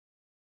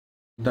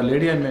The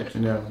lady I met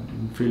in a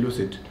field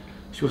visit,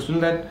 she was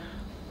telling that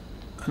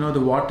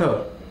the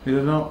water,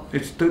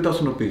 it's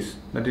 3,000 rupees.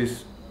 That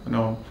is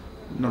not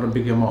a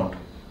big amount.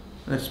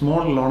 That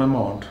small loan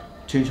amount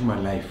changed my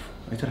life.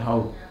 I said,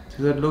 how?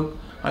 She said, look,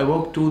 I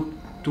walk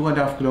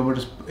 2.5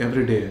 kilometers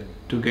every day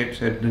to get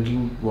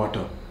drinking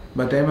water.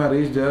 By the time I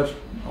reach there,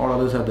 all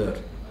others are there.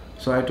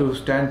 So I have to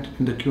stand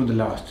in the queue in the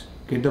last,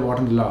 get the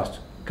water in the last,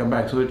 come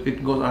back. So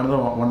it goes another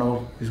 1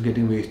 hour is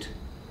getting waste.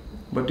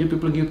 But you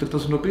people give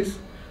 3,000 rupees?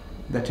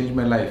 That changed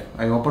my life.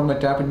 I open my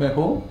tap in my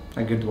home,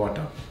 I get the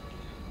water.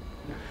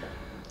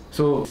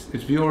 So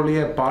it's purely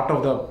a part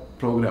of the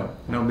program.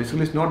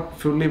 Basically it's not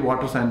fully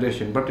water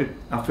sanitation, but it's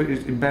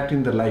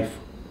impacting the life.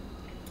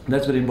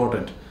 That's very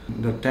important.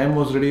 The time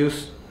was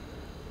reduced,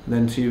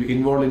 then she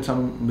involved in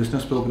some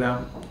business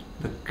program,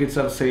 the kids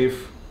are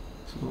safe,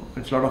 so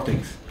it's a lot of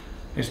things.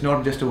 It's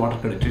not just a water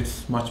credit,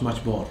 it's much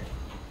more.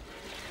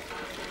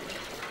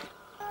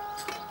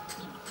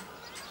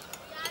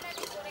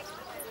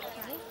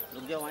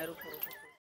 रुक जाओ, वहीं रुको।